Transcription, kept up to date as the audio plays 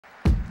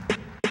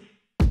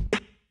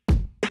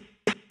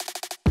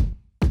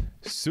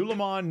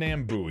Suleiman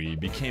Nyambui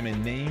became a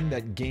name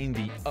that gained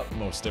the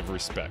utmost of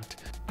respect.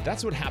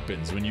 That's what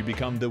happens when you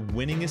become the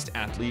winningest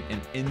athlete in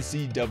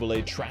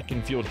NCAA track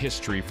and field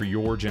history for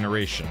your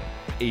generation.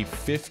 A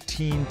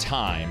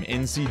 15-time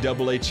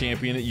NCAA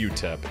champion at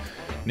UTEP,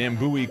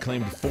 Nyambui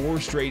claimed 4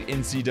 straight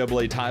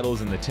NCAA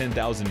titles in the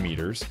 10,000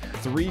 meters,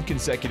 3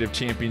 consecutive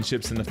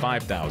championships in the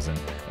 5,000,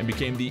 and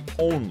became the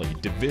only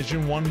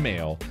Division I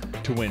male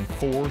to win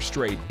 4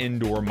 straight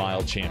indoor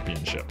mile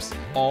championships,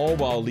 all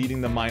while leading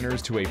the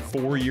minors to a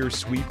 4-year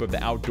sweep of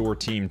the outdoor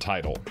team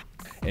title.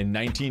 In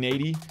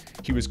 1980,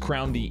 he was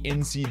crowned the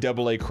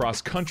NCAA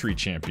cross-country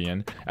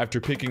champion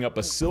after picking up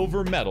a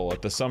silver medal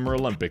at the Summer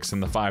Olympics in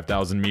the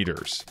 5,000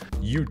 meters.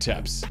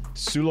 UTEP's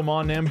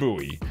Suleiman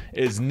Nyambui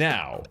is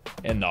now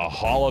in the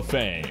Hall of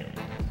Fame.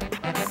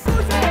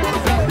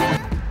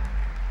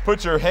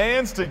 Put your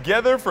hands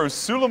together for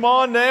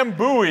Suleiman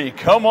Nyambui.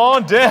 Come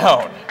on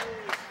down.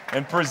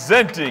 And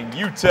presenting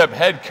UTEP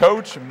head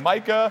coach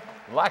Micah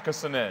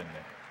Lakosonen.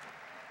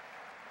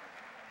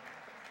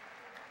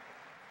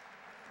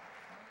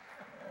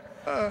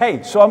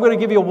 Hey, so I'm going to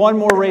give you one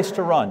more race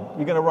to run.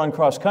 You're going to run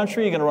cross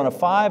country, you're going to run a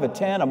 5, a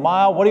 10, a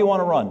mile. What do you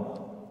want to run?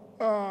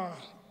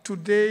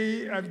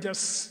 Today, I'm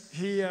just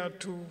here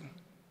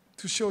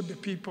to show the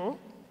people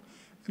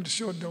and to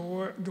show the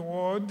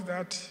world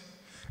that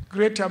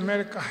Great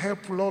America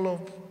helped a lot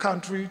of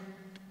countries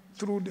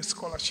through the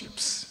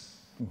scholarships.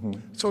 Mm-hmm.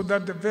 So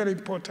that's the very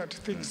important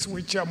things,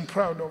 which I'm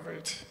proud of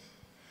it.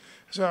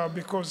 So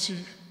because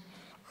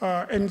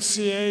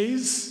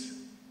NCAAs,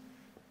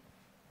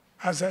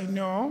 as I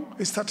know,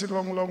 it started a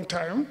long, long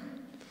time.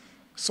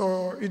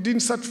 So it didn't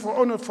start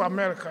only for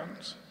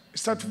Americans. It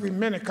started with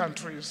many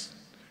countries,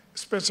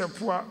 especially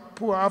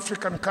poor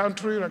African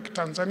countries like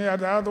Tanzania,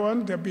 the other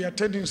one. They'll be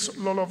attending a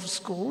lot of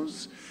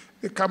schools.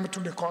 They come to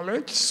the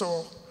college.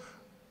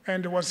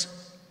 And it was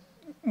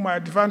my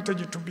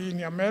advantage to be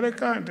in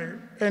America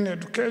and any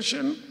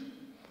education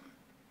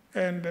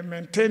and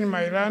maintain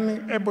my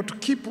running, able to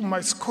keep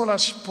my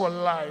scholarship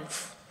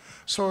alive.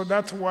 So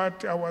that's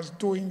what I was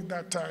doing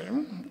that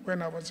time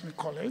when I was in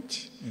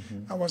college.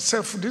 Mm-hmm. I was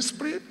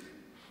self-disciplined.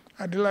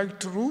 I didn't like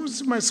to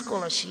lose my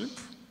scholarship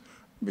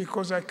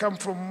because I come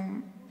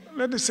from,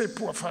 let us say,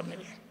 poor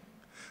family.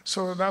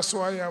 So that's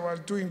why I was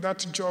doing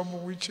that job,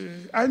 which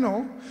I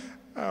know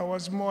I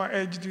was more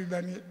aged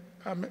than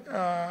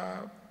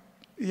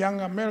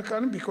young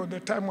American because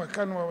the time I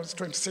came I was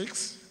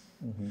 26.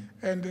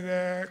 Mm-hmm.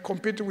 And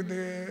competed with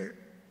the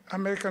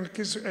American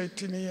kids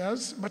 18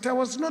 years, but I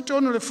was not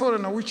only a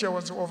foreigner, which I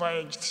was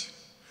overaged.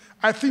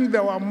 I think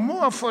there were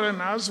more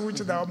foreigners, which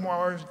they were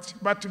more aged,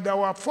 but they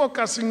were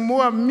focusing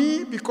more on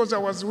me because I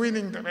was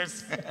winning the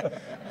race.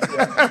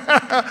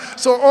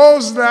 So all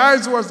the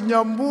eyes was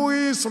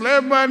Nyambui,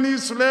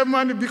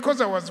 Suleiman,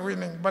 because I was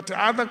winning. But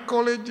other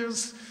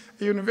colleges,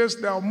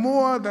 universities, there were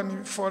more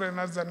than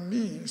foreigners than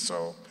me.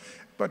 So,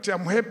 but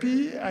I'm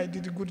happy, I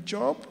did a good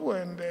job,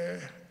 and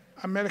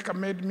America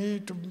made me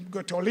to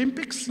go to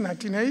Olympics in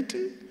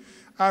 1980.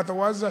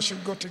 Otherwise, I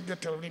should go to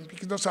get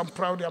Olympics. Thus, I'm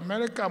proud of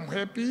America. I'm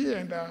happy.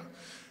 And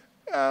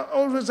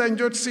always I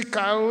enjoyed to see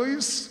Carl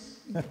Lewis,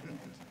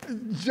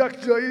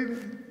 Jack Joy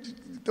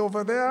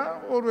over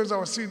there. Always I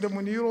was seeing them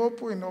in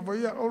Europe and over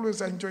here. Always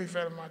I enjoy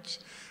very much.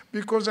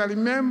 Because I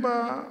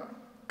remember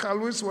Carl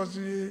Lewis was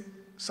the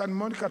Santa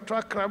Monica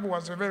Track Club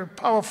was very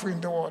powerful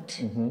in the world.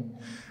 Mm-hmm.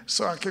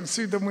 So I can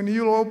see them in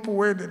Europe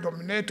where they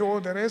dominate all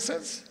the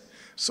races.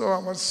 So I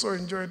was so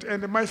enjoyed.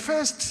 And my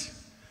first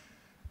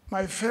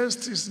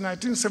is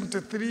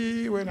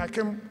 1973 when I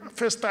came,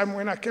 first time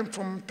when I came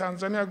from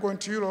Tanzania going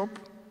to Europe.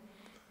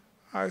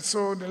 I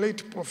saw the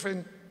late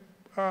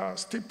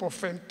Steve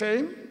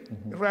Fontaine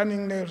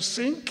running in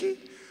Helsinki.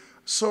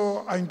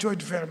 So I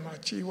enjoyed very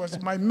much. He was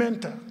my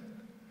mentor.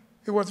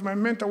 He was my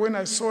mentor when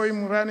I saw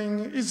him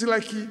running. It's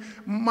like he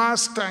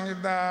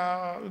Mustang,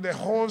 the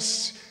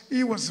horse.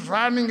 He was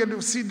running and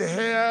you see the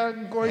hair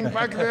going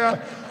back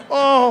there.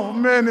 Oh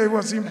man, I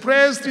was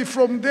impressed.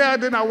 From there,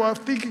 then I was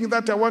thinking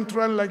that I want to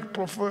run like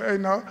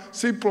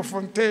Steve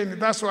Fontaine.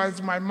 That's why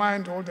it's my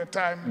mind all the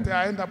time. Mm-hmm.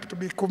 I end up to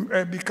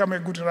become a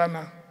good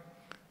runner.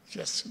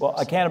 Yes. Well,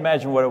 I can't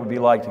imagine what it would be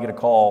like to get a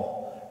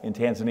call in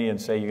Tanzania and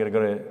say you're going to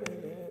go to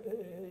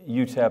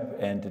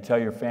UTEP and to tell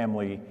your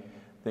family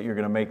that you're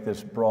going to make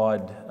this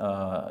broad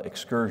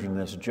excursion,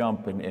 this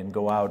jump, and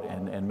go out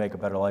and make a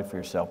better life for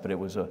yourself. But it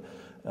was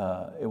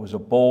a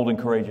bold and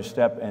courageous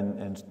step,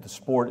 and the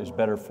sport is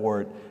better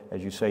for it,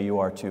 as you say you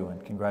are too.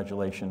 And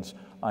congratulations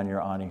on your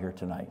honor here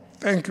tonight.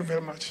 Thank you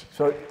very much.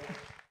 So.